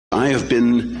I have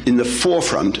been in the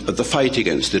forefront of the fight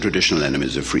against the traditional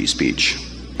enemies of free speech.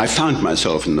 I found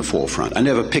myself in the forefront. I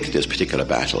never picked this particular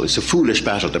battle. It's a foolish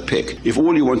battle to pick. If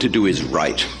all you want to do is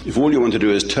write, if all you want to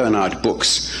do is turn out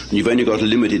books, and you've only got a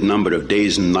limited number of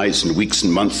days and nights and weeks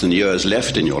and months and years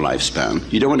left in your lifespan,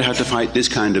 you don't want to have to fight this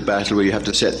kind of battle where you have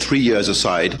to set 3 years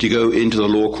aside to go into the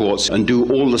law courts and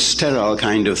do all the sterile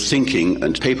kind of thinking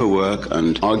and paperwork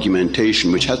and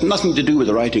argumentation which has nothing to do with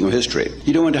the writing of history.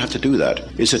 You don't want to have to do that.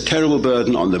 It's a terrible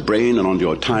burden on the brain and on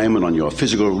your time and on your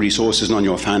physical resources and on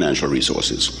your financial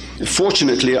resources.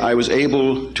 Fortunately, I was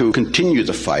able to continue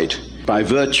the fight by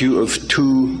virtue of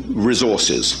 2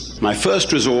 resources. My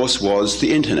first resource was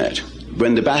the internet.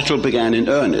 When the battle began in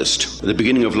earnest at the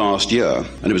beginning of last year,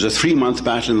 and it was a 3-month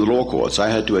battle in the law courts, I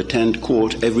had to attend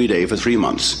court every day for 3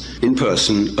 months, in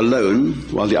person, alone,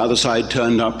 while the other side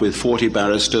turned up with 40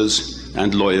 barristers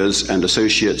and lawyers and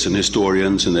associates and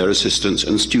historians and their assistants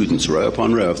and students, row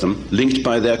upon row of them, linked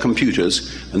by their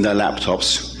computers and their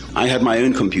laptops. I had my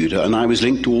own computer, and I was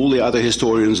linked to all the other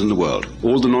historians in the world,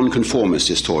 all the nonconformist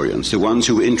historians, the ones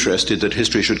who were interested that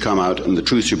history should come out and the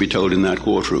truth should be told in that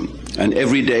courtroom. And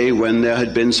every day when there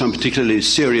had been some particularly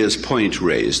serious point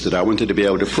raised that I wanted to be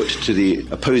able to put to the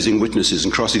opposing witnesses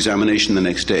in cross-examination the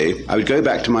next day, I would go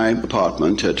back to my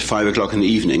apartment at 5 o'clock in the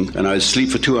evening, and I would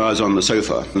sleep for 2 hours on the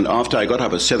sofa. And after I got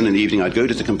up at 7 in the evening, I'd go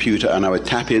to the computer and I would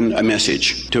tap in a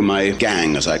message to my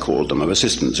gang, as I called them, of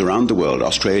assistants around the world,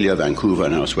 Australia, Vancouver,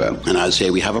 and elsewhere. And I'd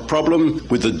say, we have a problem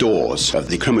with the doors of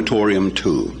the crematorium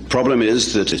 2. Problem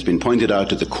is that it's been pointed out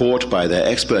to the court by their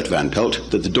expert Van Pelt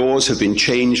that the doors have been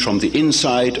changed from the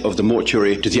inside of the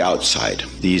mortuary to the outside.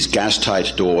 These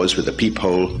gas-tight doors with a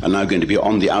peephole are now going to be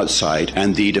on the outside,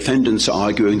 and the defendants are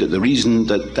arguing that the reason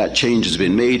that that change has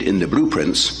been made in the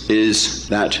blueprints is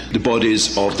that the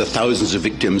bodies of the thousands of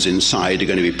victims inside are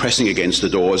going to be pressing against the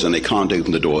doors, and they can't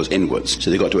open the doors inwards.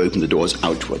 So they've got to open the doors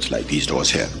outwards, like these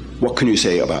doors here. What can you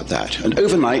say about that? And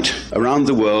overnight, around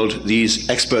the world, these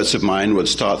experts of mine would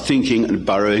start thinking and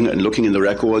burrowing and looking in the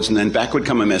records, and then back would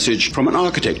come a message from an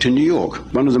architect in New York,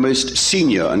 one of the most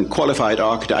senior and qualified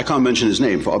architects, I can't mention his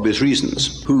name for obvious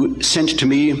reasons, who sent to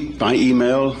me by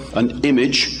email an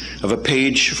image of a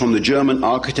page from the German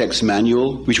Architect's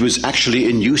Manual, which was actually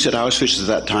in use at Auschwitz at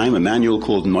that time, a manual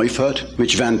called Neufert,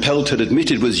 which Van Pelt had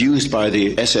admitted was used by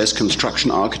the SS construction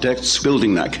architects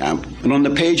building that camp. And on the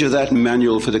page of that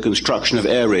manual for the construction of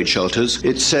air raid shelters,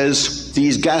 it says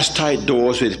these gas-tight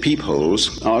doors with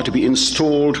peepholes are to be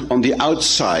installed on the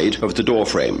outside of the door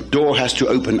frame. Door has to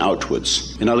open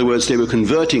outwards. In other words, they were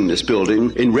converting this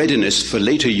building in readiness for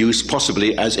later use,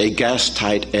 possibly as a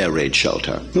gas-tight air raid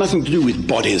shelter. Nothing to do with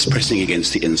bodies pressing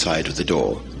against the inside of the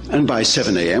door. And by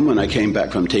 7 a.m., when I came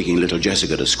back from taking little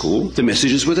Jessica to school, the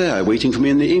messages were there waiting for me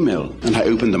in the email. And I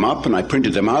opened them up and I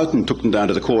printed them out and took them down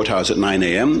to the courthouse at 9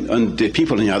 a.m. And the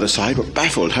people on the other side were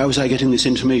baffled. How was I getting this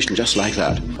information just like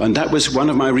that? And that was one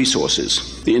of my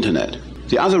resources, the internet.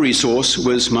 The other resource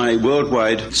was my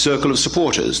worldwide circle of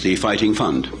supporters, the Fighting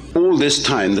Fund. All this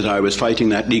time that I was fighting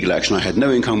that legal action, I had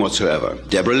no income whatsoever.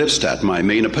 Deborah Lipstadt, my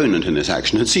main opponent in this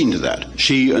action, had seen to that.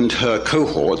 She and her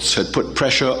cohorts had put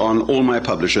pressure on all my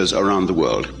publishers around the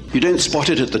world. You don't spot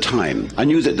it at the time. I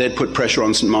knew that they'd put pressure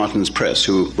on St. Martin's Press,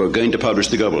 who were going to publish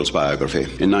the Goebbels biography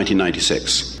in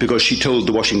 1996, because she told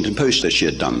the Washington Post that she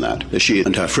had done that she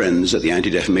and her friends at the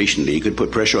Anti-Defamation League had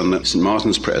put pressure on the St.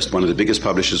 Martin's Press, one of the biggest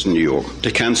publishers in New York,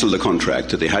 to cancel the contract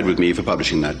that they had with me for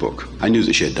publishing that book. I knew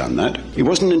that she had done that. It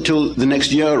wasn't until the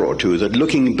next year or two that,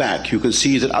 looking back, you could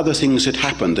see that other things had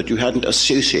happened that you hadn't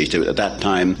associated at that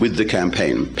time with the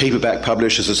campaign. Paperback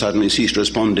publishers had suddenly ceased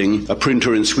responding. A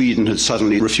printer in Sweden had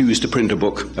suddenly refused to print a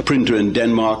book. A printer in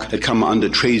Denmark had come under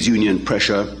trades union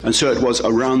pressure. And so it was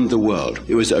around the world.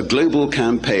 It was a global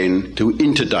campaign to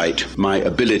interdict my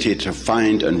ability to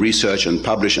find and research and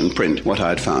publish and print what I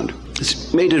had found.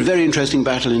 It's made it a very interesting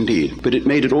battle indeed, but it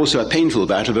made it also a painful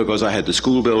battle because I had the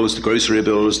school bills, the grocery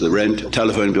bills, the rent,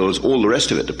 telephone bills, all the rest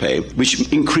of it to pay,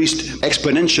 which increased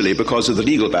exponentially because of the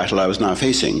legal battle I was now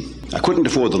facing. I couldn't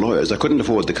afford the lawyers, I couldn't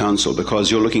afford the counsel,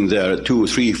 because you're looking there at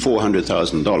 $200,000, $300,000,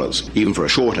 $400,000, even for a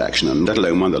short action, and let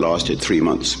alone one that lasted 3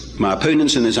 months. My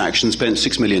opponents in this action spent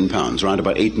 £6 million, around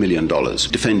about $8 million,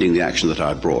 defending the action that I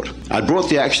had brought. I brought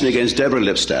the action against Deborah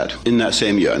Lipstadt in that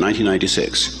same year,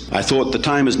 1996. I thought the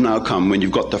time has now come when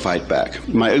you've got to fight back.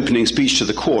 My opening speech to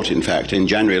the court, in fact, in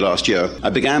January last year, I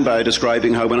began by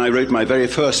describing how when I wrote my very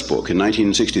first book, in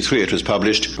 1963, it was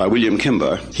published by William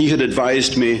Kimber, he had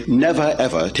advised me never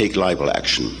ever take libel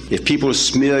action. If people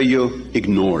smear you,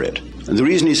 ignore it. And the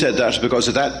reason he said that is because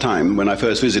at that time, when I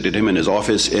first visited him in his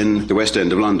office in the West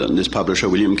End of London, this publisher,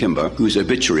 William Kimber, whose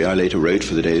obituary I later wrote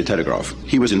for the Daily Telegraph,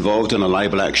 he was involved in a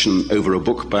libel action over a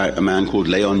book by a man called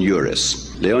Leon Uris.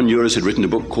 Leon Uris had written a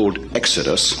book called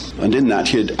Exodus, and in that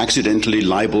he had accidentally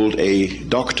libeled a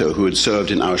doctor who had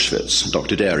served in Auschwitz,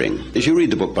 Dr. Daring. If you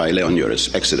read the book by Leon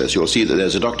Uris, Exodus, you'll see that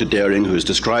there's a Dr. Daring who is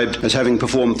described as having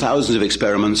performed thousands of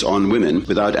experiments on women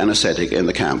without anesthetic in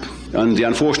the camp. And the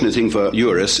unfortunate thing for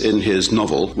Uris in his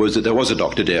novel was that there was a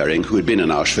Dr. Daring who had been in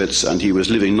Auschwitz, and he was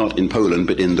living not in Poland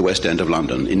but in the West End of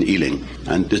London, in Ealing.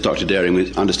 And this Dr. Daring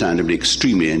was understandably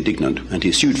extremely indignant, and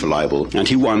he sued for libel, and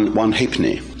he won 1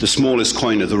 halfpenny, the smallest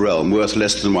coin of the realm, worth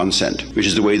less than 1 cent, which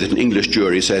is the way that an English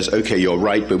jury says, okay, you're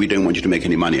right, but we don't want you to make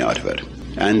any money out of it.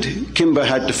 And Kimber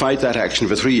had to fight that action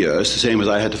for 3 years, the same as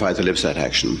I had to fight the Libstat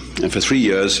action. And for 3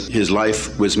 years, his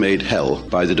life was made hell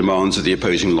by the demands of the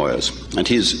opposing lawyers. And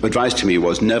his advice to me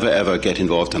was never, ever get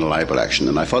involved in a libel action.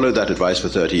 And I followed that advice for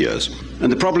 30 years.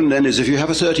 And the problem then is if you have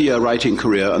a 30-year writing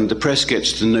career and the press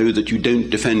gets to know that you don't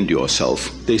defend yourself,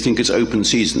 they think it's open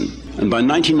season. And by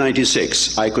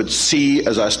 1996, I could see,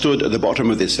 as I stood at the bottom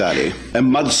of this valley, a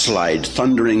mudslide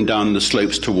thundering down the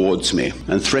slopes towards me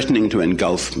and threatening to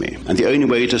engulf me. And the only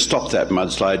way to stop that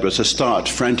mudslide was to start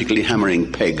frantically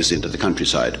hammering pegs into the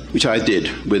countryside, which I did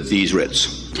with these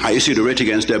writs. I issued a writ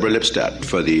against Deborah Lipstadt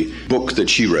for the book that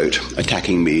she wrote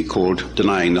attacking me called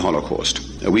Denying the Holocaust.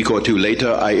 A week or two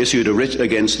later, I issued a writ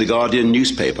against the Guardian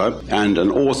newspaper and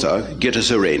an author, Gitta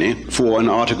Sereni, for an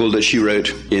article that she wrote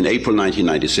in April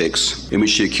 1996, in which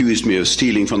she accused me of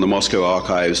stealing from the Moscow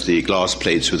archives the glass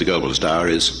plates with the Goebbels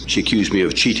diaries. She accused me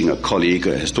of cheating a colleague,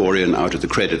 a historian, out of the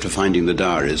credit for finding the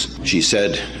diaries. She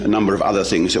said a number of other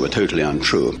things that were totally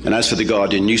untrue. And as for the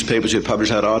Guardian newspapers who had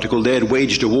published that article, they had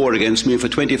waged a war against me for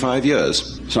 25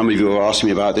 years. Some of you are asking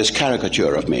me about this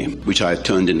caricature of me, which I've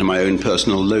turned into my own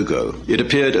personal logo. It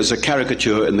appeared as a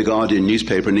caricature in the Guardian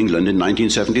newspaper in England in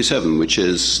 1977, which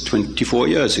is 24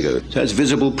 years ago. So that's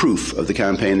visible proof of the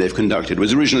campaign they've conducted. It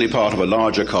was originally part of a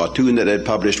larger cartoon that they'd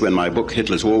published when my book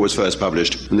Hitler's War was first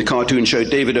published. And the cartoon showed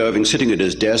David Irving sitting at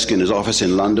his desk in his office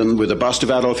in London with a bust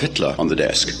of Adolf Hitler on the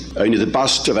desk. Only the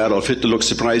bust of Adolf Hitler looks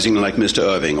surprisingly like Mr.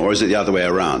 Irving, or is it the other way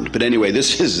around? But anyway,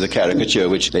 this is the caricature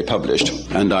which they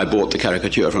published. And I bought the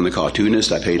caricature from the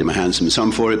cartoonist. I paid him a handsome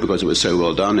sum for it because it was so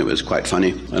well done. It was quite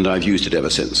funny. And I've used it ever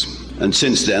since. And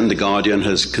since then, The Guardian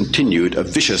has continued a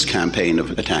vicious campaign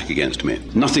of attack against me.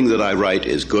 Nothing that I write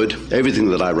is good. Everything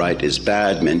that I write is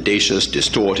bad, mendacious,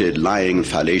 distorted, lying,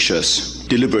 fallacious,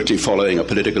 deliberately following a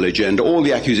political agenda. All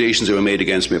the accusations that were made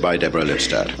against me by Deborah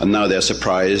Lipstadt. And now they're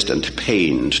surprised and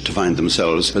pained to find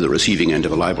themselves at the receiving end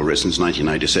of a libel writ since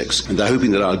 1996. And they're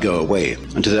hoping that I'll go away.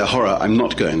 And to their horror, I'm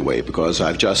not going away because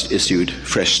I've just issued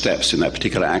fresh steps in that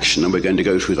particular action, and we're going to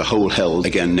go through the whole hell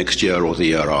again next year or the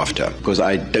year after, because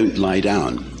I don't lie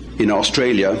down. In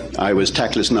Australia, I was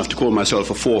tactless enough to call myself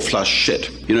a 4-flush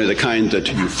shit. You know, the kind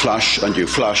that you flush and you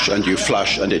flush and you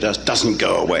flush and it just doesn't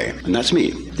go away. And that's me.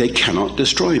 They cannot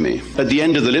destroy me. At the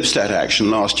end of the Lipstadt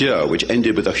action last year, which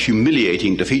ended with a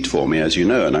humiliating defeat for me, as you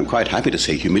know, and I'm quite happy to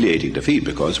say humiliating defeat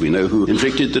because we know who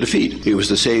inflicted the defeat. It was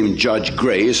the same Judge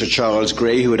Grey, Sir Charles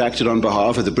Grey, who had acted on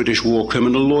behalf of the British war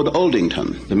criminal Lord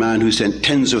Aldington, the man who sent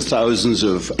tens of thousands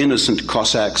of innocent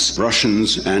Cossacks,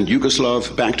 Russians and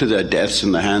Yugoslav back to their deaths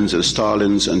in the hands of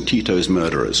Stalin's and Tito's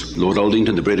murderers. Lord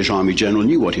Aldington, the British Army general,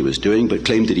 knew what he was doing, but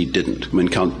claimed that he didn't. When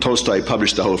Count Tolstoy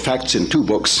published the whole facts in 2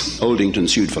 books, Aldington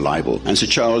sued for libel, and Sir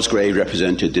Charles Grey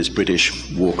represented this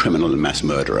British war criminal and mass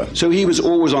murderer. So he was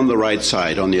always on the right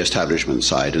side, on the establishment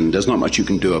side, and there's not much you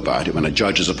can do about it. When a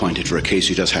judge is appointed for a case,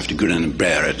 you just have to grin and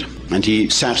bear it. And he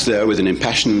sat there with an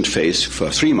impassioned face for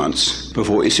 3 months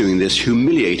before issuing this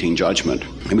humiliating judgment,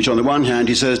 in which on the one hand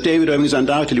he says, David Irving is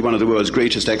undoubtedly one of the world's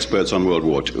greatest experts on World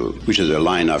War II, which is a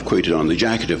line I've quoted on the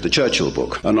jacket of the Churchill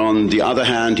book. And on the other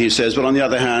hand, he says, well, on the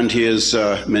other hand, he is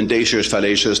mendacious,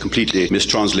 fallacious, completely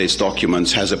mistranslates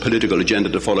documents, has a political agenda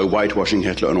to follow, whitewashing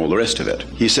Hitler and all the rest of it.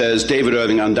 He says David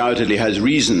Irving undoubtedly has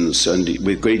reasons, and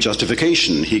with great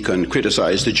justification, he can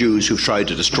criticize the Jews who've tried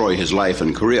to destroy his life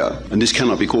and career. And this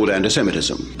cannot be called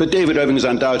anti-Semitism. But David Irving is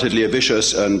undoubtedly a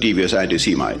vicious and devious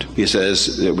anti-Semite. He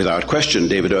says, without question,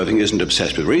 David Irving isn't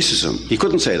obsessed with racism. He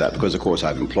couldn't say that because, of course,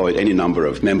 I've employed any number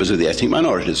of members of the ethnic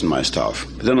minorities in my staff.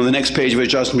 But then on the next page of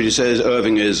adjustment, he says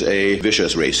Irving is a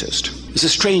vicious racist. It's a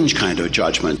strange kind of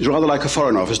judgment. It's rather like a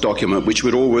Foreign Office document, which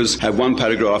would always have one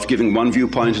paragraph giving one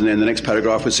viewpoint, and then the next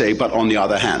paragraph would say, but on the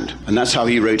other hand. And that's how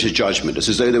he wrote his judgment. It's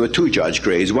as though there were two Judge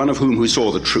Greys, one of whom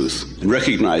saw the truth and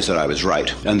recognized that I was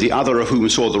right, and the other of whom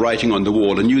saw the writing on the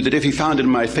wall and knew that if he found it in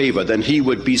my favor, then he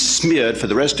would be smeared for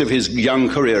the rest of his young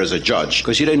career as a judge,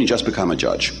 because he'd only just become a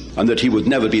judge, and that he would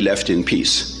never be left in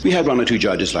peace. We had one or two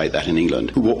judges like that in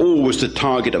England, who were always the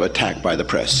target of attack by the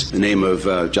press. The name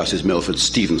of Justice Milford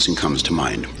Stevenson comes to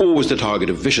mind. Always the target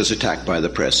of vicious attack by the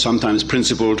press, sometimes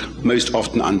principled, most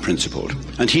often unprincipled.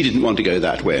 And he didn't want to go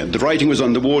that way. The writing was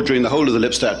on the wall during the whole of the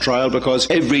Lipstadt trial, because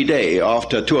every day,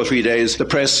 after 2 or 3 days, the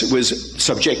press was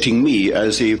subjecting me,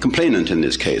 as the complainant in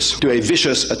this case, to a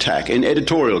vicious attack in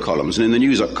editorial columns and in the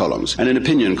news columns and in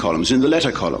opinion columns, in the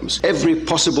letter columns. Every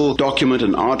possible document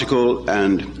and article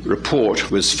and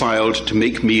report was filed to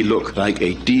make me look like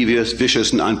a devious,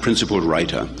 vicious and unprincipled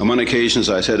writer. On one occasion, as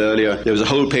I said earlier, there was a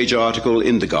whole-page article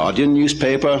in the Guardian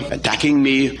newspaper attacking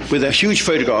me with a huge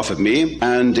photograph of me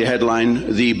and the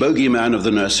headline, "The Bogeyman of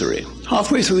the Nursery."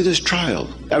 Halfway through this trial,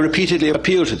 I repeatedly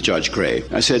appealed to Judge Grey.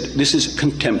 I said, this is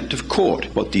contempt of court,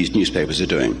 what these newspapers are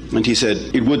doing. And he said,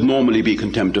 it would normally be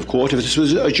contempt of court if this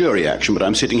was a jury action, but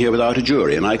I'm sitting here without a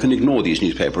jury, and I can ignore these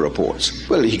newspaper reports.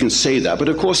 Well, he can say that, but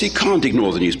of course he can't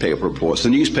ignore the newspaper reports. The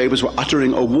newspapers were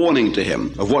uttering a warning to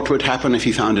him of what would happen if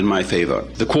he found in my favor.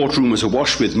 The courtroom was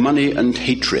awash with money and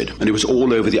hatred, and it was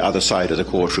all over the other side of the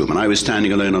courtroom, and I was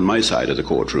standing alone on my side of the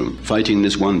courtroom, fighting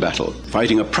this one battle,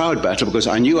 fighting a proud battle because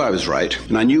I knew I was right,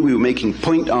 and I knew we were making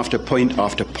point after point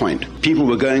after point. People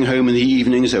were going home in the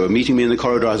evenings, they were meeting me in the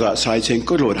corridors outside saying,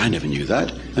 good Lord, I never knew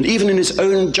that. And even in his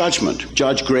own judgment,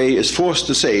 Judge Grey is forced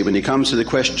to say, when he comes to the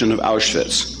question of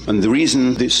Auschwitz, and the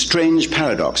reason, the strange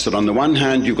paradox that on the one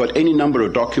hand you've got any number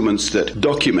of documents that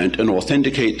document and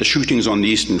authenticate the shootings on the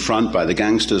Eastern Front by the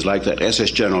gangsters like that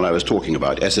SS general I was talking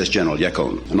about, SS General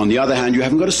Jekyll. And on the other hand, you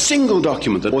haven't got a single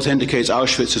document that authenticates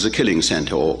Auschwitz as a killing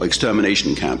center or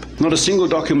extermination camp. Not a single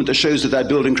document that shows that that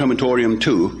building Crematorium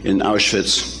 2 in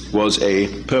Auschwitz was a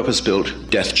purpose-built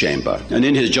death chamber. And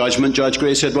in his judgment, Judge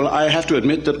Grey said, well, I have to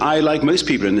admit that I, like most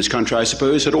people in this country, I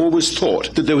suppose, had always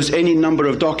thought that there was any number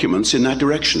of documents in that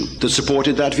direction that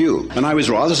supported that view. And I was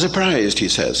rather surprised, he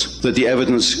says, that the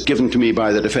evidence given to me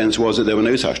by the defense was that there were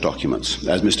no such documents,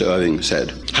 as Mr. Irving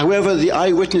said. However, the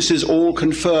eyewitnesses all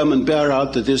confirm and bear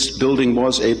out that this building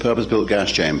was a purpose-built gas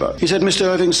chamber. He said, Mr.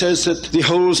 Irving says that the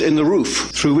holes in the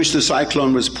roof through which the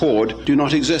cyclone was poured do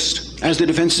not exist. As the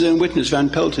defense's own witness, Van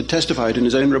Pelt, had testified in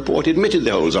his own report, he admitted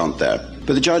the holes aren't there.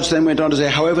 But the judge then went on to say,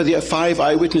 however, the 5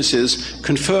 eyewitnesses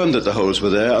confirmed that the holes were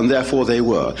there, and therefore they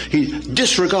were. He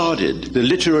disregarded the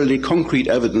literally concrete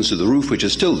evidence of the roof, which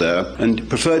is still there, and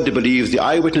preferred to believe the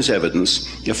eyewitness evidence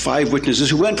of 5 witnesses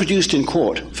who weren't produced in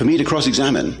court for me to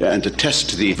cross-examine and to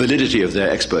test the validity of their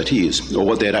expertise, or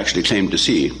what they had actually claimed to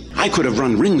see. I could have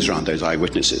run rings around those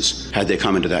eyewitnesses had they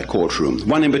come into that courtroom.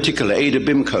 One in particular, Ada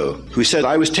Bimco, who said,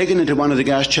 I was taken into one of the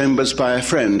gas chambers by a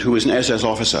friend who was an SS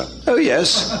officer. Oh,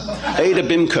 yes. Ada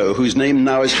Bimco, whose name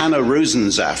now is Hannah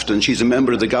Rosensaft, and she's a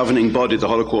member of the governing body of the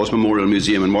Holocaust Memorial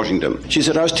Museum in Washington. She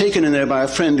said, I was taken in there by a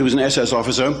friend who was an SS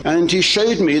officer, and he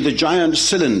showed me the giant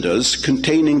cylinders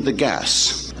containing the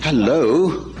gas.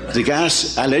 Hello? The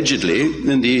gas, allegedly,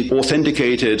 in the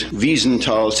authenticated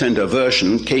Wiesenthal Center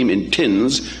version, came in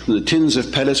tins, and the tins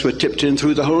of pellets were tipped in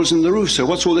through the holes in the roof. So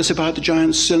what's all this about the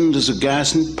giant cylinders of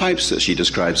gas and pipes that she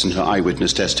describes in her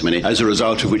eyewitness testimony, as a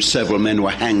result of which several men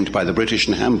were hanged by the British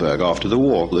in Hamburg after the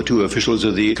war? The 2 officials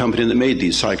of the company that made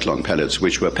these cyclone pellets,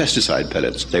 which were pesticide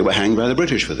pellets, they were hanged by the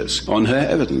British for this, on her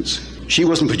evidence. She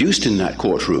wasn't produced in that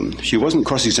courtroom. She wasn't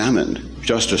cross-examined.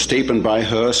 Just a statement by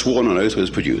her, sworn on oath, was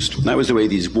produced. And that was the way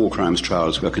these war crimes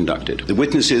trials were conducted. The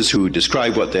witnesses who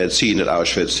described what they had seen at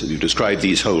Auschwitz, who described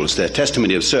these holes, their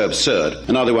testimony is so absurd.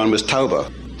 Another one was Tauber.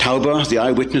 Tauber, the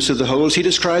eyewitness of the holes, he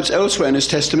describes elsewhere in his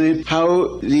testimony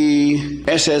how the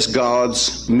SS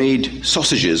guards made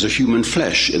sausages of human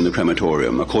flesh in the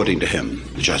crematorium, according to him.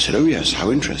 The judge said, oh yes,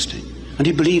 how interesting. And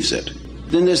he believes it.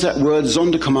 Then there's that word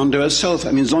Sonderkommando itself.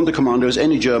 I mean, Sonderkommando, as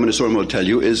any German historian will tell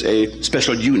you, is a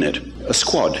special unit, a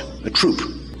squad, a troop.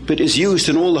 But is used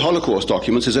in all the Holocaust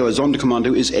documents as though a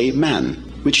Sonderkommando is a man.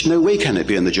 which no way can it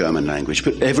be in the German language.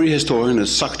 But every historian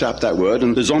has sucked up that word,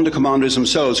 and the Sonderkommanders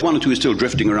themselves, one or two are still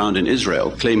drifting around in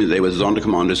Israel, claiming they were the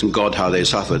Sonderkommanders and God, how they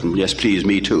suffered, and yes, please,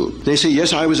 me too. They say,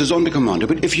 yes, I was a Sonderkommando,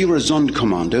 but if you were a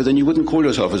Sonderkommando, then you wouldn't call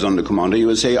yourself a Sonderkommando, you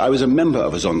would say, I was a member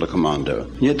of a Sonderkommando.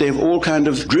 And yet they've all kind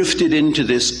of drifted into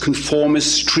this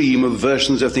conformist stream of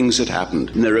versions of things that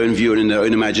happened in their own view and in their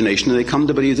own imagination, and they come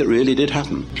to believe that really did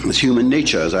happen. It's human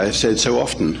nature, as I have said so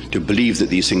often, to believe that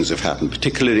these things have happened,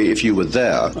 particularly if you were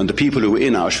there, and the people who were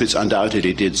in Auschwitz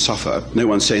undoubtedly did suffer. No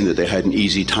one's saying that they had an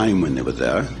easy time when they were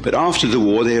there, but after the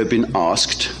war they have been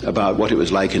asked about what it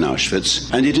was like in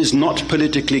Auschwitz, and it is not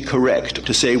politically correct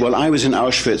to say, well, I was in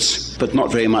Auschwitz, but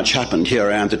not very much happened. Here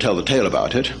I am to tell the tale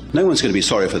about it. No one's going to be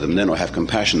sorry for them then or have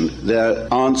compassion. Their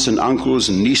aunts and uncles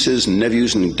and nieces and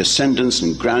nephews and descendants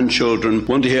and grandchildren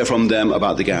want to hear from them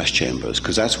about the gas chambers,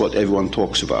 because that's what everyone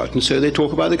talks about. And so they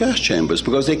talk about the gas chambers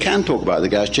because they can talk about the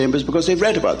gas chambers because they've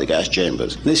read about the gas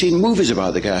chambers. They've seen movies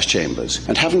about the gas chambers.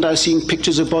 And haven't I seen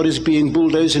pictures of bodies being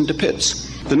bulldozed into pits?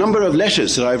 The number of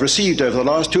letters that I've received over the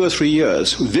last 2 or 3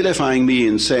 years vilifying me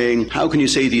and saying, how can you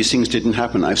say these things didn't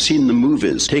happen? I've seen the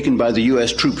movies taken by the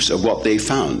US troops of what they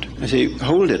found. I say,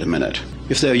 hold it a minute.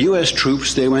 If they're US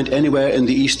troops, they went anywhere in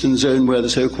the eastern zone where the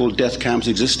so-called death camps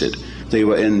existed. They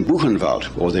were in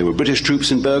Buchenwald, or they were British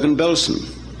troops in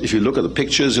Bergen-Belsen. If you look at the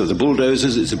pictures of the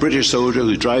bulldozers, it's a British soldier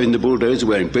who's driving the bulldozer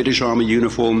wearing British Army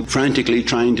uniform, frantically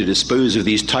trying to dispose of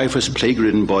these typhus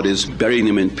plague-ridden bodies, burying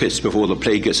them in pits before the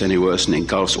plague gets any worse and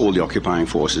engulfs all the occupying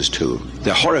forces too.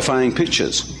 They're horrifying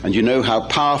pictures, and you know how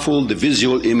powerful the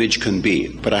visual image can be.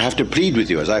 But I have to plead with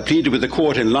you, as I pleaded with the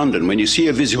court in London, when you see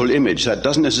a visual image, that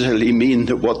doesn't necessarily mean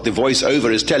that what the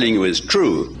voiceover is telling you is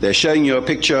true. They're showing you a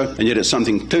picture, and yet it's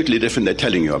something totally different they're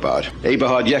telling you about.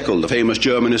 Eberhard Jäckel, the famous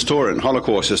German historian,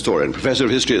 Holocaust historian, professor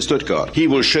of history at Stuttgart, he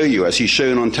will show you, as he's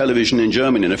shown on television in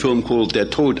Germany in a film called Der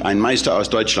Tod, ein Meister aus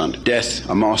Deutschland, Death,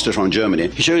 a Master from Germany.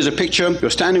 He shows a picture, you're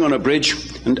standing on a bridge,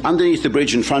 and underneath the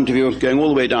bridge in front of you, going all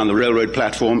the way down the railroad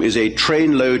platform, is a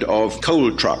trainload of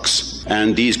coal trucks.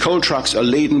 And these coal trucks are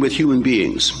laden with human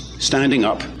beings, standing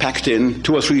up, packed in,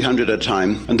 200 or 300 at a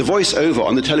time. And the voice-over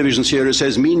on the television series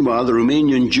says, meanwhile, the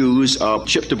Romanian Jews are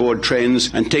shipped aboard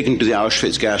trains and taken to the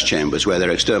Auschwitz gas chambers where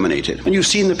they're exterminated. And you've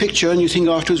seen the picture and you think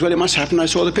afterwards, well, it must happen, I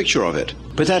saw the picture of it.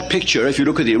 But that picture, if you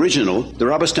look at the original, the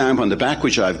rubber stamp on the back,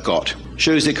 which I've got,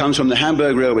 shows it comes from the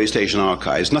Hamburg railway station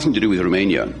archives, nothing to do with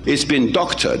Romania. It's been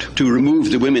doctored to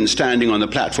remove the women standing on the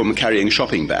platform carrying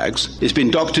shopping bags. It's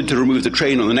been doctored to remove the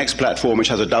train on the next platform, which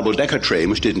has a double-decker train,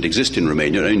 which didn't exist in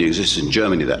Romania, it only existed in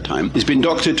Germany at that time. It's been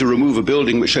doctored to remove a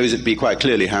building which shows it to be quite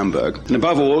clearly Hamburg. And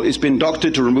above all, it's been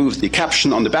doctored to remove the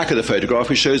caption on the back of the photograph,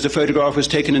 which shows the photograph was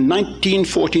taken in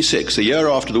 1946, a year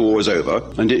after the war was over,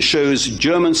 and it shows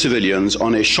German civilians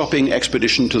on a shopping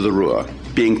expedition to the Ruhr,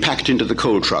 being packed into the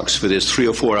coal trucks for this 3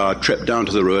 or 4 hour trip down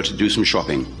to the Ruhr to do some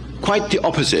shopping. Quite the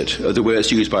opposite of the way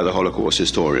it's used by the Holocaust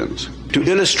historians. To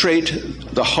illustrate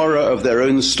the horror of their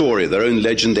own story, their own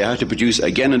legend, they had to produce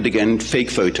again and again fake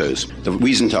photos. The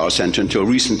Wiesenthal Center, until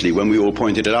recently, when we all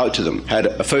pointed it out to them, had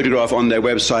a photograph on their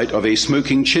website of a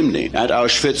smoking chimney at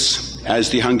Auschwitz as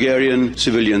the Hungarian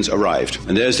civilians arrived.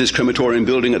 And there's this crematorium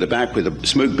building at the back with the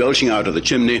smoke belching out of the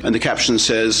chimney, and the caption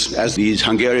says, as these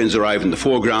Hungarians arrive in the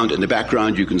foreground, in the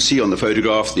background you can see on the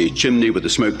photograph the chimney with the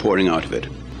smoke pouring out of it.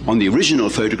 On the original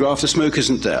photograph, the smoke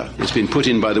isn't there. It's been put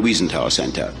in by the Wiesenthal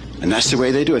Center. And that's the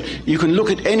way they do it. You can look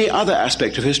at any other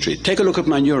aspect of history. Take a look at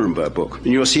my Nuremberg book,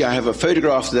 and you'll see I have a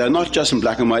photograph there, not just in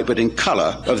black and white, but in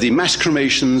color, of the mass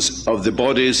cremations of the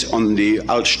bodies on the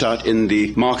Altstadt in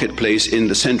the marketplace in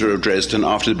the center of Dresden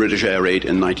after the British air raid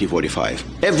in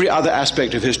 1945. Every other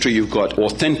aspect of history, you've got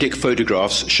authentic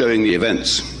photographs showing the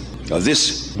events of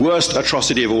this worst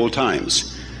atrocity of all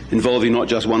times, involving not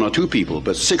just 1 or 2 people,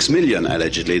 but 6 million,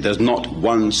 allegedly. There's not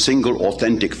one single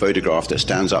authentic photograph that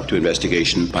stands up to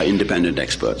investigation by independent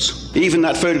experts. Even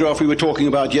that photograph we were talking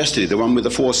about yesterday, the one with the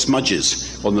 4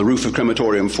 smudges on the roof of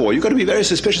Crematorium 4, you've got to be very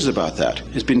suspicious about that.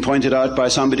 It's been pointed out by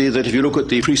somebody that if you look at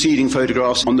the preceding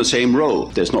photographs on the same roll,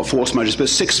 there's not 4 smudges, but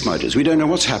 6 smudges. We don't know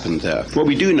what's happened there. What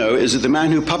we do know is that the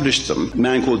man who published them, a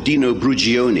man called Dino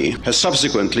Brugioni, has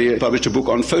subsequently published a book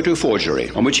on photo forgery,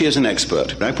 on which he is an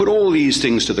expert. And I put all these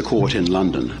things to the court in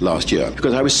London last year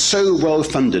because I was so well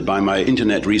funded by my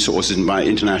internet resources and my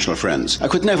international friends. I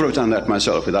could never have done that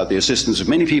myself without the assistance of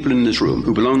many people in this room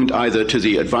who belonged either to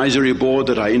the advisory board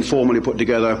that I informally put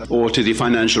together or to the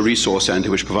financial resource center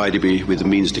which provided me with the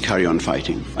means to carry on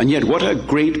fighting. And yet what a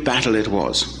great battle it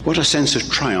was. What a sense of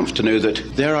triumph to know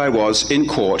that there I was in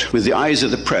court with the eyes of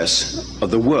the press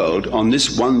of the world on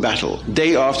this one battle.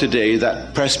 Day after day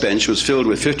that press bench was filled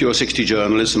with 50 or 60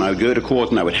 journalists, and I would go to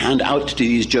court and I would hand out to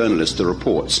these journalists the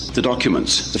reports, the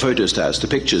documents, the photostats, the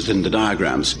pictures and the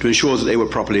diagrams to ensure that they were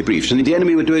properly briefed. And the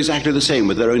enemy would do exactly the same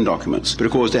with their own documents. But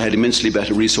of course they had immensely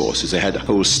better resources. They had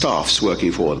whole staffs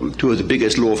working for them, two of the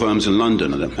biggest law firms in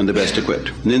London and the best equipped.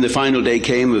 And then the final day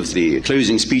came of the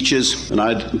closing speeches, and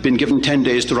I'd been given 10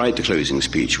 days to write the closing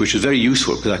speech, which was very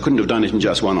useful because I couldn't have done it in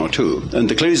just one or two. And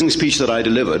the closing speech that I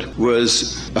delivered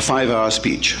was a 5-hour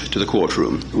speech to the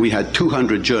courtroom. We had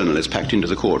 200 journalists packed into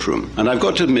the courtroom. And I've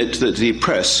got to admit that the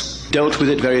press dealt with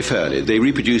it very fairly. They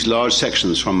reproduced large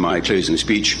sections from my closing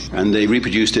speech, and they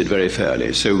reproduced it very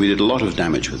fairly. So we did a lot of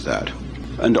damage with that.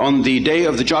 And on the day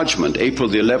of the judgment, April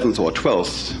the 11th or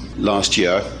 12th last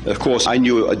year, of course, I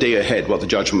knew a day ahead what the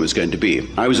judgment was going to be.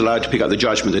 I was allowed to pick up the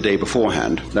judgment the day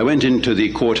beforehand. I went into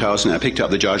the courthouse and I picked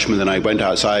up the judgment, then I went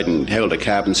outside and hailed a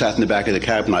cab and sat in the back of the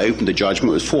cab, and I opened the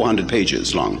judgment. It was 400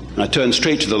 pages long. And I turned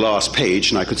straight to the last page,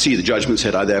 and I could see the judgment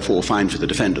said, "I therefore find for the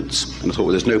defendants." And I thought,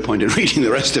 well, there's no point in reading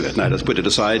the rest of it. And I just put it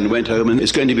aside and went home, and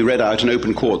it's going to be read out in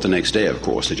open court the next day, of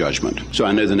course, the judgment. So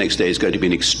I know the next day is going to be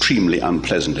an extremely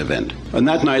unpleasant event. And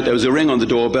that night there was a ring on the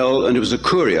doorbell, and it was a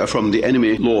courier from the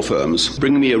enemy law firms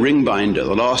bringing me a ring binder,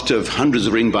 the last of hundreds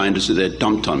of ring binders that they'd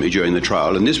dumped on me during the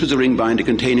trial. And this was a ring binder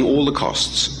containing all the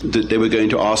costs that they were going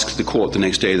to ask the court the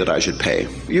next day that I should pay.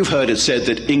 You've heard it said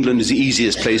that England is the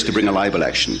easiest place to bring a libel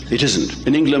action. It isn't.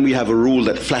 In England we have a rule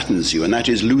that flattens you, and that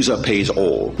is loser pays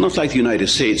all. Not like the United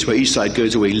States, where each side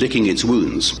goes away licking its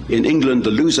wounds. In England,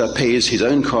 the loser pays his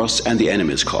own costs and the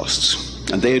enemy's costs.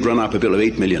 And they had run up a bill of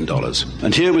 $8 million.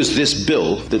 And here was this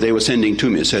bill that they were sending to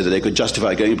me so that they could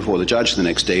justify going before the judge the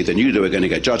next day. They knew they were going to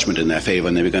get judgment in their favor,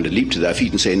 and they were going to leap to their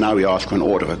feet and say, "Now we ask for an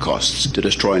order for costs to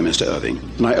destroy Mr. Irving."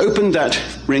 And I opened that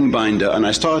ring binder and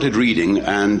I started reading,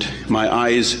 and my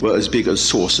eyes were as big as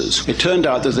saucers. It turned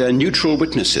out that they're neutral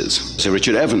witnesses. Sir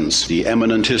Richard Evans, the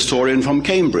eminent historian from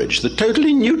Cambridge, the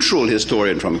totally neutral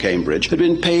historian from Cambridge, had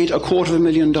been paid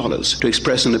 $250,000 to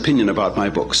express an opinion about my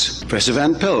books. Professor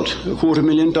Van Pelt,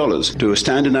 $250,000 to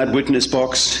stand in that witness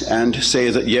box and say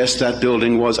that yes, that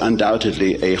building was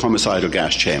undoubtedly a homicidal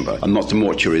gas chamber and not the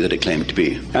mortuary that it claimed to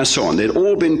be, and so on. They'd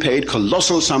all been paid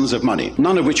colossal sums of money,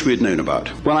 none of which we had known about.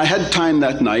 When I had time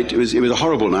that night, it was a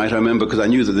horrible night, I remember, because I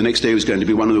knew that the next day was going to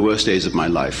be one of the worst days of my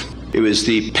life. It was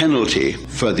the penalty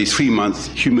for the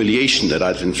 3-month humiliation that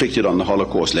I'd inflicted on the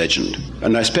Holocaust legend.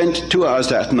 And I spent 2 hours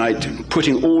that night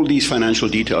putting all these financial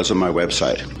details on my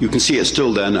website. You can see it's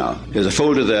still there now. There's a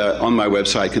folder there on my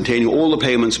website containing all the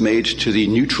payments made to the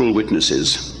neutral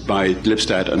witnesses by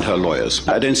Lipstadt and her lawyers.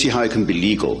 I don't see how it can be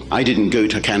legal. I didn't go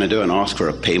to Canada and ask for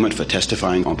a payment for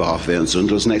testifying on behalf of Ernst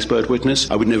Zundel as an expert witness.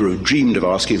 I would never have dreamed of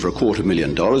asking for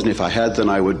 $250,000, and if I had, then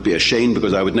I would be ashamed,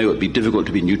 because I would know it would be difficult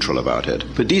to be neutral about it.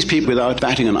 But these people, without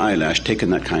batting an eyelash, taken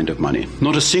that kind of money.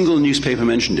 Not a single newspaper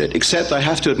mentioned it, except, I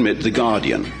have to admit, The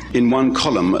Guardian. In one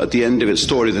column at the end of its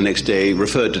story the next day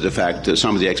referred to the fact that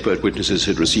some of the expert witnesses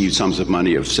had received sums of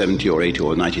money of £70,000 or £80,000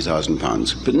 or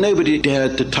 £90,000. But nobody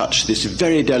dared to touch this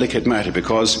very delicate matter,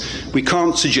 because we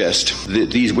can't suggest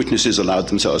that these witnesses allowed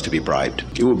themselves to be bribed.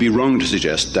 It would be wrong to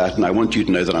suggest that, and I want you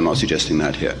to know that I'm not suggesting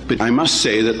that here. But I must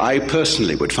say that I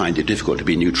personally would find it difficult to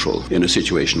be neutral in a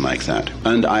situation like that.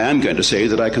 And I am going to say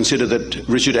that I consider that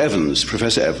Richard Evans,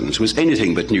 Professor Evans, was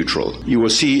anything but neutral. You will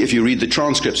see, if you read the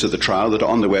transcripts of the trial that are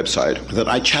on the website, that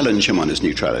I challenge him on his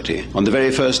neutrality. On the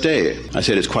very first day, I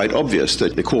said, "It's quite obvious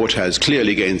that the court has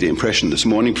clearly gained the impression this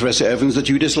morning, Professor Evans, that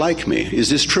you dislike me. Is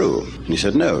this true?" And he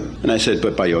said, "No." And I said,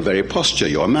 "But by your very posture,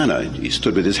 your manner," he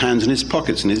stood with his hands in his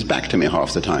pockets and his back to me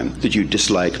half the time, "that you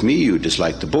dislike me, you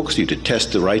dislike the books, you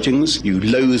detest the writings, you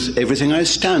loathe everything I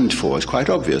stand for. It's quite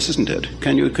obvious, isn't it?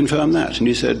 Can you confirm that?" And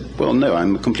he said, "Well, no,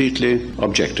 I'm completely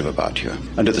objective about you."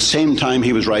 And at the same time,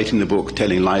 he was writing the book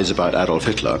Telling Lies About Adolf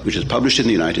Hitler, which is published in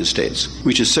the United States,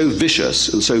 which is so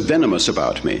vicious and so venomous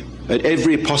about me at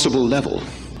every possible level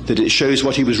that it shows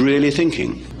what he was really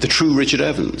thinking. The true Richard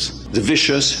Evans, the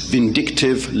vicious,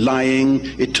 vindictive, lying,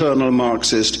 eternal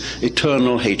Marxist,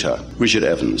 eternal hater, Richard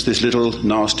Evans, this little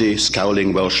nasty,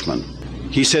 scowling Welshman.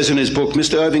 He says in his book,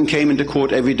 "Mr. Irving came into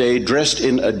court every day dressed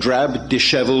in a drab,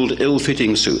 disheveled,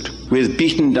 ill-fitting suit, with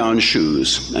beaten-down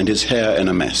shoes and his hair in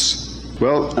a mess."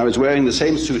 Well, I was wearing the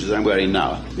same suit as I'm wearing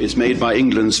now. It's made by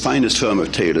England's finest firm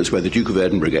of tailors, where the Duke of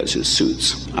Edinburgh gets his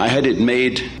suits. I had it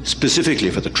made specifically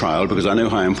for the trial, because I know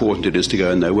how important it is to go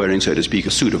in there wearing, so to speak,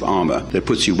 a suit of armour that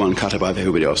puts you one cut above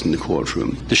everybody else in the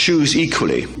courtroom. The shoes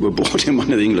equally were bought in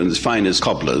one of England's finest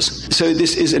cobblers. So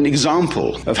this is an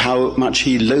example of how much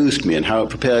he loathed me and how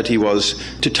prepared he was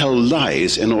to tell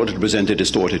lies in order to present a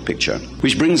distorted picture.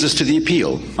 Which brings us to the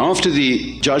appeal. After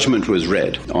the judgment was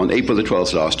read on April the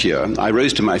 12th last year, I I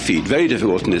rose to my feet, very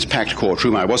difficult in this packed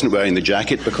courtroom. I wasn't wearing the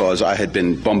jacket because I had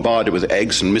been bombarded with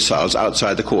eggs and missiles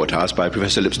outside the courthouse by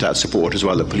Professor Lipstadt's supporters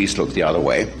while the police looked the other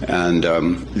way. And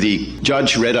the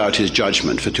judge read out his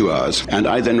judgment for 2 hours, and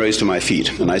I then rose to my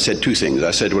feet, and I said 2 things.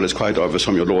 I said, well, it's quite obvious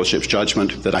from your lordship's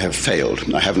judgment that I have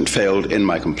failed. I haven't failed in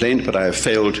my complaint, but I have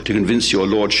failed to convince your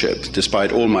lordship,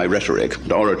 despite all my rhetoric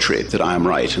and oratory, that I am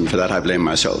right, and for that I blame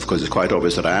myself, because it's quite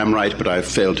obvious that I am right, but I have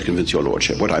failed to convince your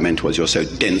lordship. What I meant was, you're so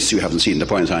dense you haven't seen the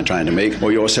points I'm trying to make,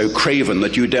 or you're so craven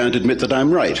that you daren't admit that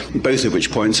I'm right. Both of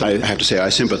which points I have to say I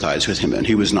sympathize with him, and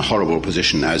he was in a horrible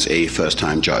position as a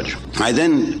first-time judge. I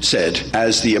then said,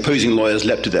 as the opposing lawyers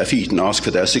leapt to their feet and asked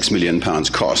for their £6 million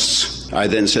costs, I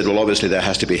then said, well, obviously there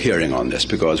has to be a hearing on this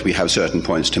because we have certain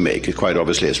points to make. Quite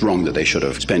obviously it's wrong that they should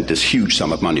have spent this huge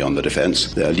sum of money on the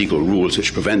defense. There are legal rules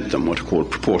which prevent them, what are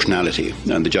called proportionality,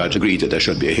 and the judge agreed that there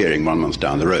should be a hearing 1 month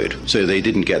down the road. So they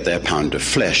didn't get their pound of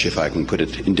flesh, if I can put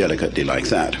it indelicately like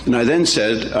that. And I then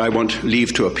said, I want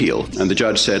leave to appeal, and the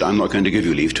judge said, I'm not going to give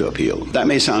you leave to appeal. That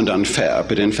may sound unfair,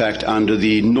 but in fact, under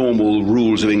the normal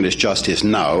rules of English justice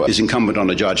now, it's incumbent on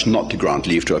a judge not to grant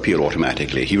leave to appeal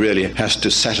automatically. He really has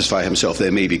to satisfy himself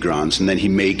there may be grounds, and then he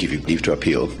may give you leave to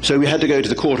appeal. So we had to go to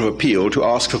the Court of Appeal to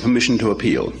ask for permission to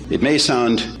appeal. It may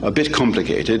sound a bit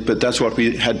complicated, but that's what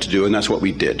we had to do, and that's what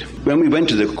we did. When we went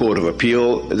to the Court of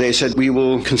Appeal, they said, we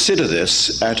will consider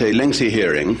this at a lengthy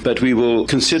hearing, but we will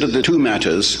consider the 2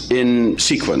 matters in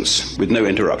sequence, with no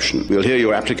interruption. We'll hear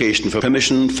your application for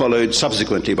permission, followed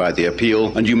subsequently by the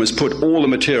appeal, and you must put all the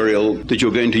material that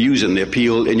you're going to use in the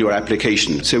appeal in your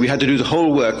application. So we had to do the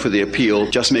whole work for the appeal,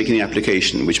 just making the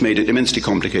application, which made it immensely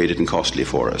complicated and costly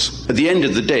for us. At the end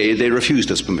of the day, they refused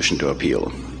us permission to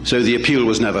appeal. So the appeal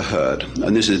was never heard.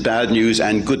 And this is bad news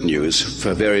and good news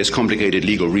for various complicated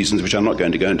legal reasons, which I'm not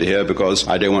going to go into here because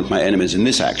I don't want my enemies in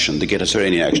this action, the Get Us or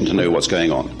Any action, to know what's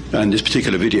going on. And this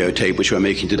particular videotape which we're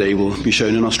making today will be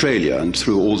shown in Australia, and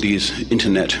through all these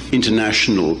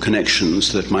international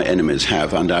connections that my enemies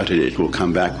have, undoubtedly it will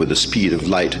come back with the speed of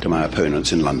light to my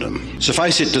opponents in London.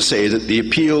 Suffice it to say that the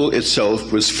appeal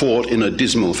itself was fought in a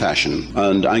dismal fashion,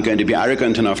 and I'm going to be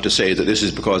arrogant enough to say that this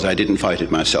is because I didn't fight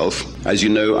it myself. As you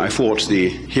know, I fought the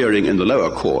hearing in the lower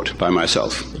court by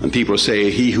myself, and people say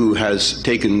he who has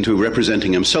taken to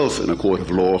representing himself in a court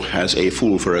of law has a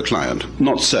fool for a client.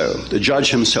 Not so. The judge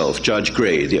himself, Judge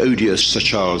Grey, the odious Sir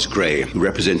Charles Grey, who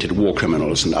represented war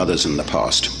criminals and others in the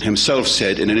past, himself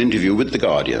said in an interview with The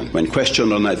Guardian, when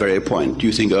questioned on that very point, do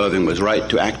you think Irving was right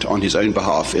to act on his own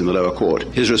behalf in the lower court?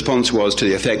 His response was to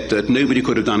the effect that nobody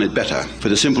could have done it better, for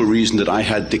the simple reason that I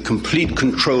had the complete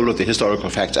control of the historical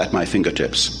facts at my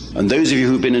fingertips. And those of you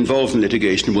who've been involved in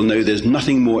litigation will know there's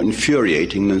nothing more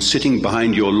infuriating than sitting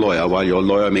behind your lawyer while your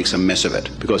lawyer makes a mess of it,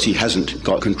 because he hasn't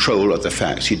got control of the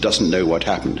facts. He doesn't know what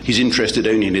happened. He's interested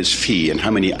only in his fee and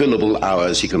how many billable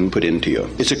hours he can put into you.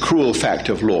 It's a cruel fact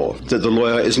of law that the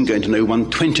lawyer isn't going to know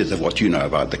 1/20th of what you know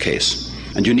about the case.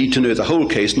 And you need to know the whole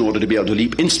case in order to be able to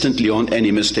leap instantly on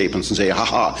any misstatements and say,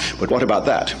 ha-ha, but what about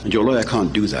that? And your lawyer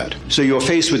can't do that. So you're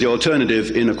faced with the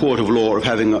alternative in a court of law of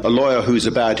having a lawyer who's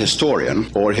a bad historian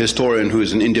or a historian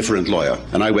who's an indifferent lawyer.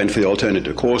 And I went for the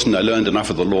alternative course, and I learned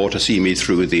enough of the law to see me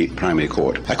through the primary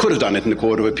court. I could have done it in the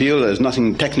Court of Appeal. There's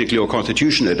nothing technically or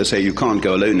constitutionally to say you can't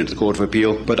go alone into the Court of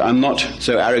Appeal, but I'm not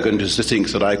so arrogant as to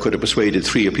think that I could have persuaded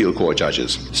 3 appeal court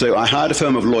judges. So I hired a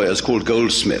firm of lawyers called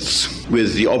Goldsmiths,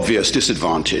 with the obvious disadvantage,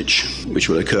 which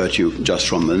will occur to you just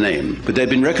from the name. But they'd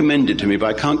been recommended to me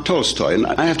by Count Tolstoy, and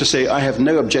I have to say I have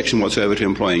no objection whatsoever to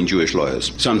employing Jewish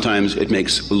lawyers. Sometimes it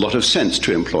makes a lot of sense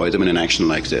to employ them in an action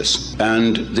like this.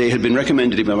 And they had been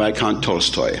recommended to me by Count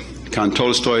Tolstoy. Count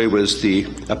Tolstoy was the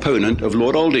opponent of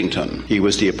Lord Aldington. He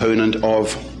was the opponent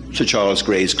of Sir Charles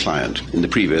Grey's client in the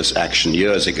previous action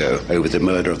years ago over the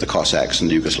murder of the Cossacks and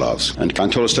the Yugoslavs. And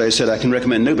Count Tolstoy said, I can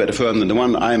recommend no better firm than the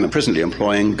one I am presently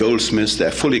employing, Goldsmiths.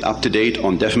 They're fully up to date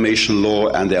on defamation law,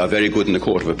 and they are very good in the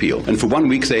Court of Appeal. And for 1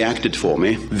 week they acted for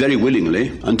me, very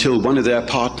willingly, until one of their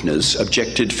partners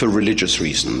objected for religious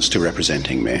reasons to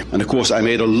representing me. And of course I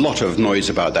made a lot of noise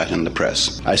about that in the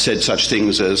press. I said such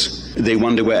things as, they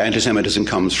wonder where anti-Semitism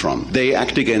comes from. They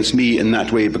act against me in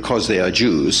that way because they are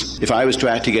Jews. If I was to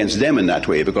act against them in that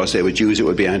way because they were Jews, it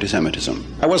would be anti-Semitism.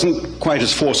 I wasn't quite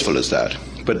as forceful as that,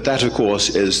 But that, of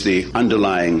course, is the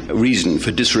underlying reason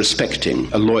for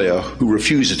disrespecting a lawyer who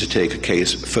refuses to take a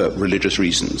case for religious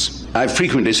reasons. I've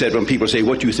frequently said when people say,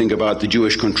 what do you think about the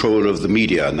Jewish control of the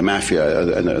media and the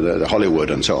mafia and the Hollywood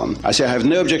and so on? I say I have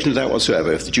no objection to that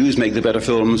whatsoever. If the Jews make the better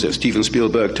films, if Steven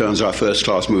Spielberg turns out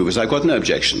first-class movies, I've got no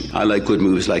objection. I like good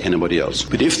movies like anybody else.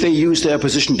 But if they use their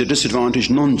position to disadvantage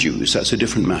non-Jews, that's a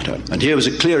different matter. And here was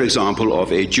a clear example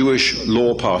of a Jewish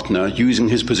law partner using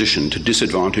his position to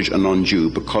disadvantage a non-Jew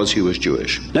because he was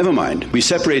Jewish. Never mind. We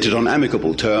separated on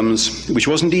amicable terms, which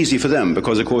wasn't easy for them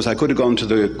because, of course, I could have gone to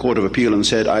the Court of Appeal and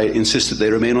said, I insist that they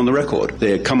remain on the record.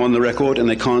 They come on the record and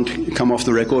they can't come off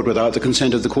the record without the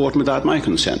consent of the court and without my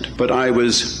consent. But I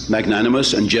was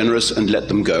magnanimous and generous and let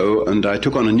them go, and I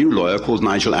took on a new lawyer called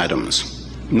Nigel Adams.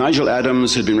 Nigel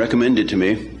Adams had been recommended to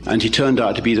me, and he turned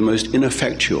out to be the most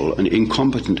ineffectual and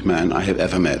incompetent man I have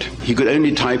ever met. He could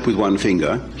only type with one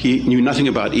finger. He knew nothing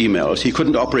about emails. He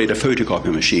couldn't operate a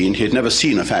photocopy machine. He had never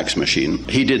seen a fax machine.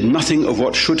 He did nothing of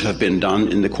what should have been done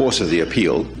in the course of the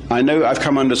appeal. I know I've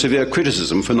come under severe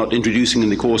criticism for not introducing in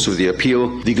the course of the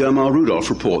appeal the Germar-Rudolph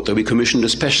report that we commissioned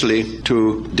especially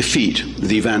to defeat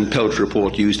the Van Pelt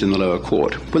report used in the lower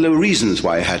court. Well, there were reasons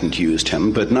why I hadn't used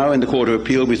him, but now in the Court of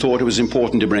Appeal we thought it was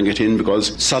important to bring it in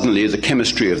because suddenly the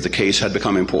chemistry of the case had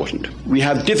become important. We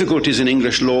have difficulties in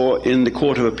English law in the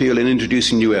Court of Appeal in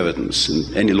introducing new evidence,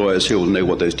 and any lawyers here will know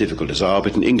what those difficulties are,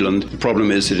 but in England the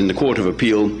problem is that in the Court of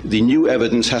Appeal the new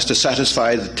evidence has to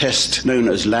satisfy the test known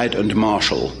as Ladd and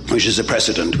Marshall, which is a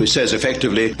precedent which says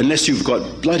effectively, unless you've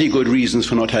got bloody good reasons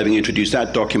for not having introduced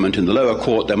that document in the lower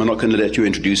court, then we're not going to let you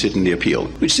introduce it in the appeal,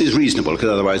 which is reasonable because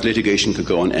otherwise litigation could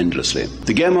go on endlessly.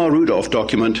 The Germar-Rudolph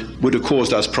document would have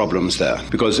caused us problems there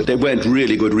because there weren't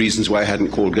really good reasons why I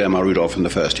hadn't called Germar-Rudolph in the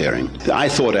first hearing. I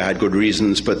thought I had good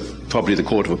reasons, but probably the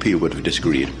Court of Appeal would have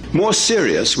disagreed. More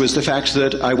serious was the fact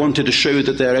that I wanted to show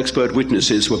that their expert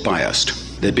witnesses were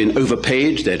biased. They'd been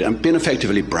overpaid, they'd been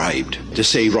effectively bribed to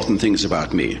say rotten things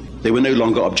about me. They were no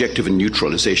longer objective and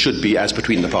neutral as they should be as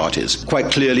between the parties.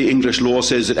 Quite clearly, English law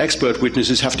says that expert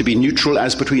witnesses have to be neutral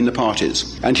as between the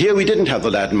parties. And here we didn't have the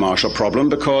Ladd and Marshall problem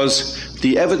because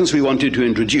the evidence we wanted to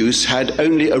introduce had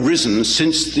only arisen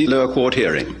since the lower court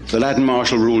hearing. The Ladd and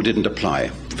Marshall rule didn't apply.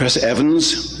 Professor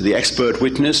Evans, the expert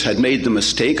witness, had made the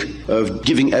mistake of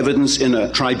giving evidence in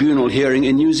a tribunal hearing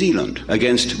in New Zealand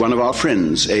against one of our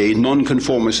friends, a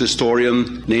nonconformist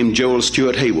historian named Joel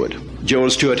Stuart Hayward.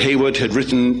 Joel Stuart Hayward had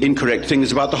written incorrect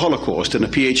things about the Holocaust in a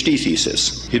PhD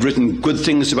thesis. He'd written good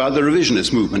things about the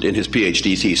revisionist movement in his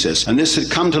PhD thesis. And this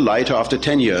had come to light after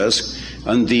 10 years,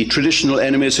 and the traditional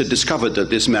enemies had discovered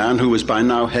that this man, who was by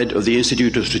now head of the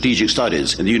Institute of Strategic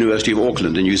Studies in the University of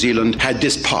Auckland in New Zealand, had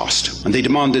this passed. And they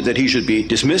demanded that he should be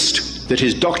dismissed, that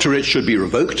his doctorate should be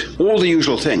revoked, all the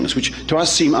usual things which to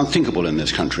us seem unthinkable in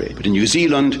this country. But in New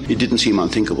Zealand, it didn't seem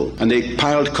unthinkable. And they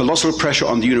piled colossal pressure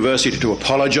on the university to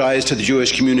apologize to the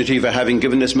Jewish community for having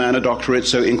given this man a doctorate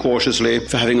so incautiously,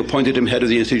 for having appointed him head of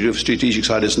the Institute of Strategic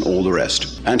Studies and all the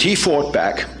rest. And he fought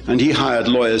back, and he hired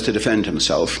lawyers to defend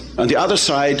himself. And the other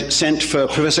side sent for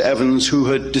Professor Evans, who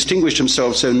had distinguished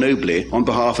himself so nobly on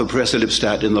behalf of Professor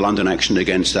Lipstadt in the London action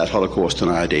against that Holocaust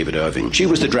denier David Irving. She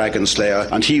was the dragon slayer,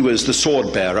 and he was the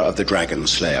sword bearer of the dragon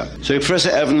slayer. So Professor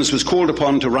Evans was called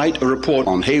upon to write a report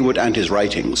on Hayward and his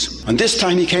writings. And this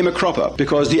time he came a cropper,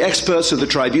 because the experts of the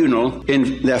tribunal,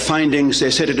 in their findings,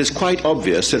 they said it is quite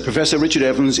obvious that Professor Richard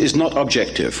Evans is not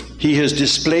objective. He has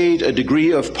displayed a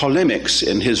degree of polemics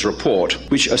in his report,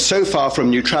 which are so far from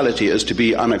neutrality as to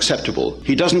be unacceptable.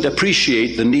 He doesn't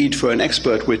appreciate the need for an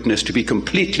expert witness to be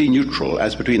completely neutral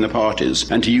as between the parties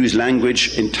and to use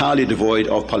language entirely devoid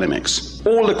of polemics.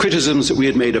 All the criticisms that we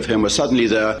had made of him were suddenly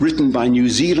there, written by New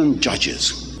Zealand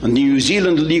judges. And the New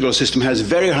Zealand legal system has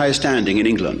very high standing in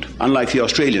England, unlike the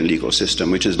Australian legal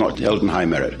system, which is not held in high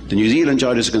merit. The New Zealand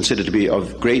judges are considered to be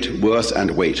of great worth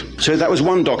and weight. So that was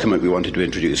one document we wanted to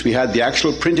introduce. We had the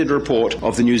actual printed report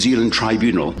of the New Zealand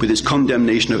tribunal with its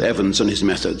condemnation of Evans and his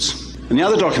methods. And the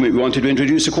other document we wanted to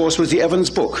introduce, of course, was the Evans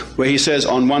book, where he says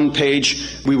on one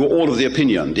page, we were all of the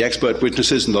opinion, the expert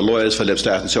witnesses and the lawyers for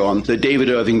Lipstadt and so on, that David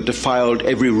Irving defiled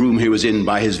every room he was in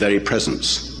by his very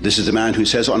presence. This is the man who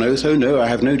says on oath, oh no, I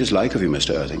have no dislike of you,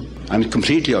 Mr. Irving. I'm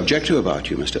completely objective about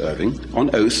you, Mr. Irving,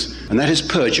 on oath, and that is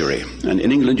perjury. And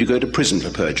in England you go to prison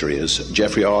for perjury, as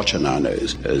Geoffrey Archer now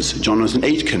knows, as Jonathan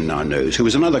Aitken now knows, who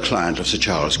was another client of Sir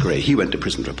Charles Grey. He went to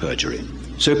prison for perjury.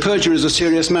 So perjury is a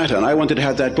serious matter, and I wanted to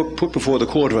have that book put before the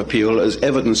Court of Appeal as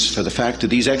evidence for the fact that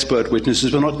these expert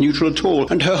witnesses were not neutral at all,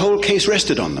 and her whole case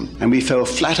rested on them. And we fell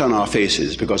flat on our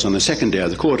faces, because on the second day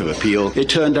of the Court of Appeal, it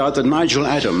turned out that Nigel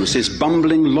Adams, this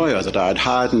bumbling lawyer that I had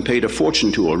hired and paid a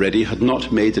fortune to already, had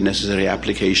not made the necessary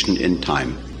application in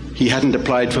time. He hadn't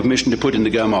applied for permission to put in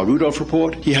the Germar-Rudolph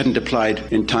report. He hadn't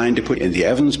applied in time to put in the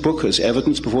Evans book as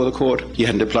evidence before the court. He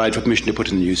hadn't applied for permission to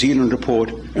put in the New Zealand report.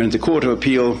 And in the Court of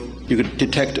Appeal, you could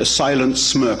detect a silent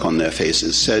smirk on their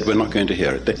faces, said, we're not going to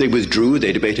hear it. They withdrew,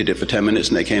 they debated it for 10 minutes,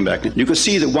 and they came back. You could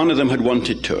see that one of them had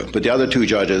wanted to, but the other two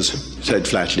judges said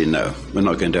flatly, no, we're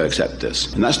not going to accept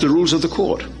this. And that's the rules of the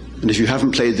court. And if you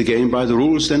haven't played the game by the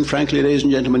rules, then frankly, ladies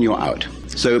and gentlemen, you're out.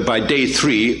 So by day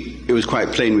 3, it was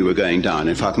quite plain we were going down.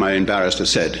 In fact, my own barrister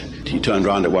said, he turned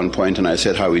around at one point and I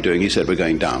said, how are we doing? He said, we're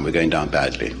going down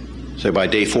badly. So by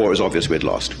day 4, it was obvious we'd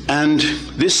lost. And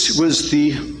this was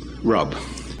the rub.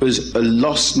 It was a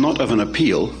loss not of an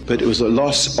appeal, but it was a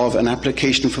loss of an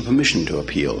application for permission to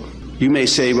appeal. You may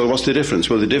say, well, what's the difference?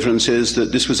 Well, the difference is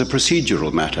that this was a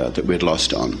procedural matter that we'd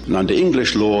lost on. And under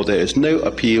English law, there is no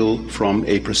appeal from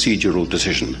a procedural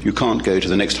decision. You can't go to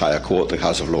the next higher court, the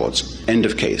House of Lords. End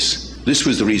of case. This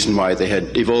was the reason why they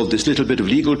had evolved this little bit of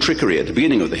legal trickery at the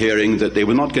beginning of the hearing, that they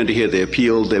were not going to hear the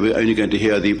appeal, they were only going to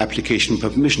hear the application for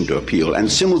permission to appeal,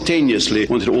 and simultaneously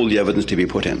wanted all the evidence to be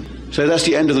put in. So that's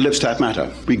the end of the Lipstadt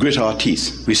matter. We grit our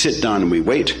teeth, we sit down and we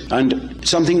wait, and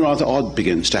something rather odd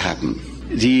begins to happen.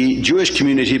 The Jewish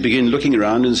community begin looking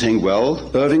around and saying,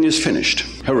 well, Irving is finished.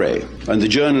 Hooray. And the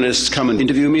journalists come and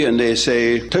interview me and they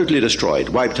say, totally destroyed,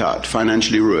 wiped out,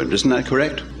 financially ruined. Isn't that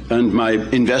correct? And my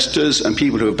investors and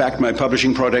people who have backed my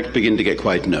publishing product begin to get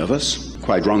quite nervous,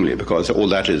 quite wrongly, because all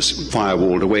that is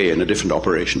firewalled away in a different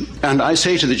operation. And I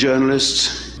say to the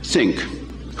journalists, think,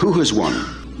 who has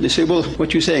won? They say, well,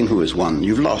 what are you saying, who has won?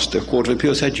 You've lost. The Court of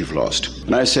Appeal said you've lost.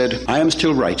 And I said, I am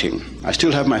still writing. I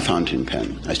still have my fountain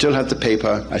pen. I still have the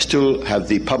paper. I still have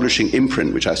the publishing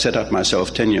imprint, which I set up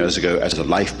myself 10 years ago as a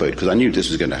lifeboat, because I knew this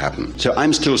was going to happen. So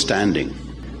I'm still standing.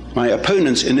 My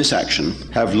opponents in this action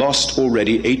have lost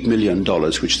already $8 million,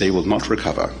 which they will not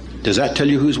recover. Does that tell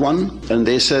you who's won? And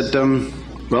they said,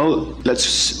 well, let's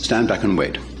stand back and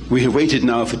wait. We have waited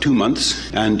now for 2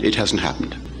 months, and it hasn't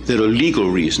happened. There are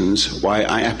legal reasons why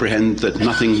I apprehend that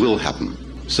nothing will happen.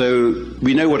 So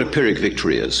we know what a Pyrrhic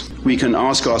victory is. We can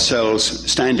ask ourselves,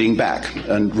 standing back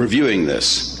and reviewing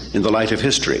this in the light of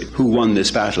history, who won this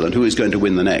battle and who is going to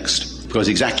win the next? Because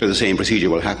exactly the same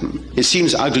procedure will happen. It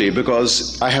seems ugly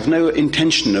because I have no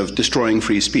intention of destroying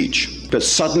free speech, but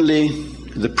suddenly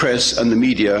the press and the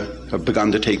media have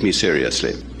begun to take me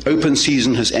seriously. Open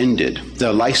season has ended.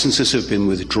 Their licenses have been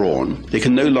withdrawn. They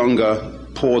can no longer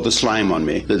pour the slime on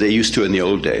me that they used to in the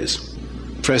old days.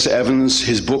 Professor Evans,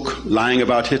 his book, Lying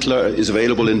About Hitler, is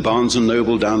available in Barnes &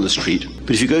 Noble down the street.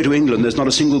 But if you go to England, there's not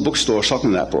a single bookstore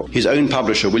stocking that book. His own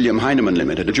publisher, William Heinemann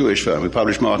Limited, a Jewish firm who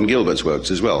published Martin Gilbert's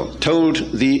works as well, told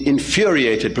the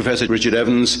infuriated Professor Richard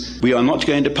Evans, we are not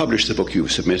going to publish the book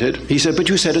you've submitted. He said, but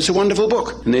you said it's a wonderful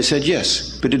book. And they said,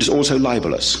 yes, but it is also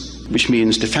libelous, which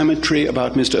means defamatory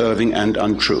about Mr. Irving and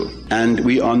untrue. And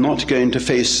we are not going to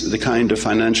face the kind of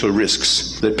financial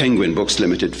risks that Penguin Books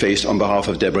Limited faced on behalf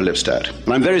of Deborah Lipstadt.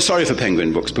 And I'm very sorry for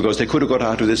Penguin Books, because they could have got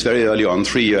out of this very early on,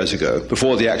 3 years ago,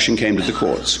 before the action came to the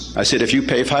courts. I said, if you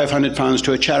pay £500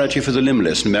 to a charity for the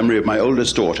limbless in memory of my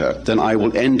oldest daughter, then I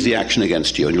will end the action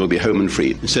against you and you'll be home and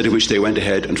free. Instead of which they went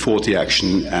ahead and fought the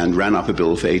action and ran up a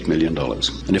bill for $8 million.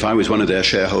 And if I was one of their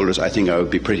shareholders, I think I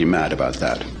would be pretty mad about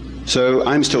that. So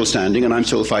I'm still standing and I'm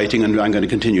still fighting, and I'm going to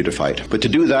continue to fight. But to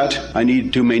do that, I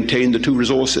need to maintain the two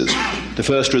resources. The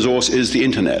first resource is the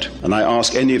internet. And I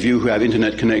ask any of you who have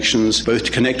internet connections both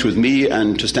to connect with me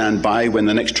and to stand by when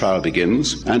the next trial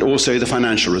begins, and also the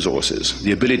financial resources,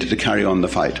 the ability to carry on the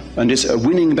fight. And it's a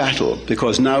winning battle,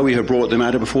 because now we have brought the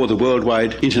matter before the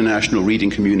worldwide international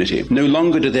reading community. No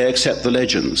longer do they accept the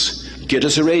legends. Gitta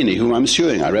Sereni, whom I'm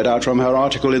suing, I read out from her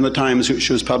article in the Times, which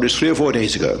was published 3 or 4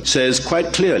 days ago, says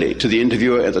quite clearly to the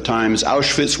interviewer at the Times,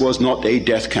 Auschwitz was not a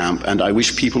death camp, and I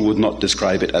wish people would not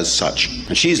describe it as such.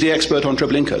 And she's the expert on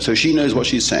Treblinka, so she knows what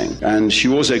she's saying. And she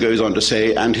also goes on to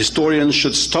say, and historians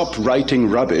should stop writing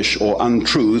rubbish or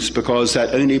untruths, because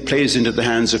that only plays into the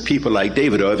hands of people like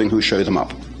David Irving who show them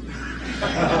up.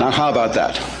 Now, how about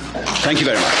that? Thank you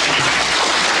very much.